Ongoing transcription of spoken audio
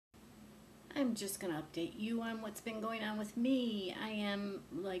I'm just going to update you on what's been going on with me. I am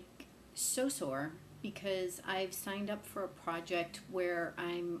like so sore because I've signed up for a project where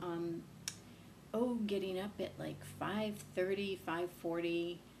I'm getting up at like 5:30,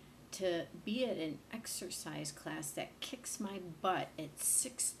 5:40 to be at an exercise class that kicks my butt at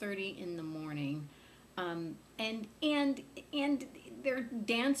 6:30 in the morning. And there are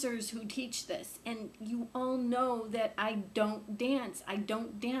dancers who teach this, and you all know that I don't dance. I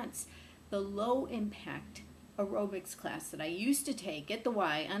don't dance. The low impact aerobics class that I used to take at the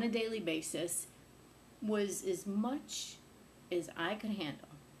Y on a daily basis was as much as I could handle.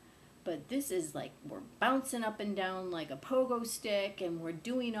 But this is like we're bouncing up and down like a pogo stick, and we're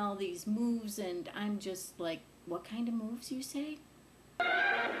doing all these moves, and I'm just like, what kind of moves, you say?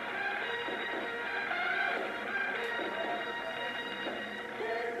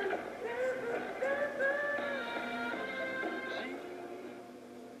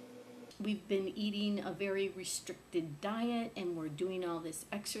 We've been eating a very restricted diet, and we're doing all this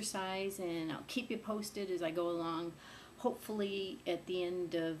exercise, and I'll keep you posted as I go along. Hopefully at the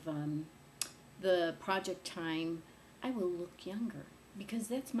end of the project time, I will look younger, because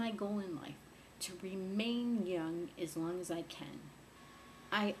that's my goal in life, to remain young as long as I can.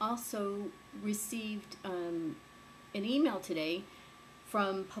 I also received an email today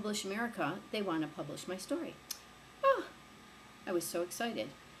from Publish America. They want to publish my story. Oh, I was so excited.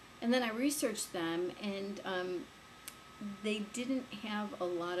 And then I researched them, and they didn't have a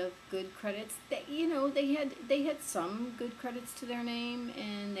lot of good credits. They had some good credits to their name,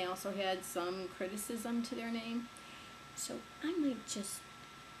 and they also had some criticism to their name. So I might just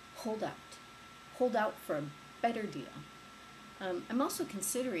hold out for a better deal. I'm also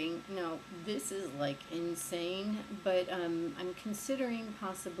considering, this is like insane, but I'm considering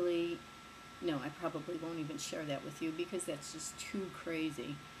possibly, no, I probably won't even share that with you because that's just too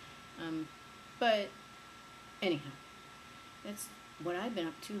crazy. But anyhow, that's what I've been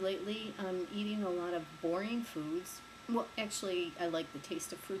up to lately. I'm eating a lot of boring foods. Well, actually, I like the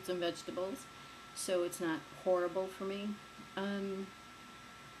taste of fruits and vegetables, so it's not horrible for me. And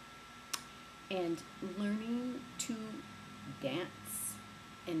learning to dance.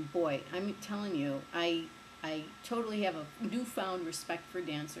 And boy, I'm telling you, I totally have a newfound respect for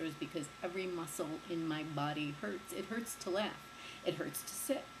dancers because every muscle in my body hurts. It hurts to laugh. It hurts to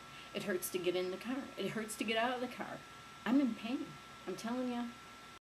sit. It hurts to get in the car. It hurts to get out of the car. I'm in pain. I'm telling you.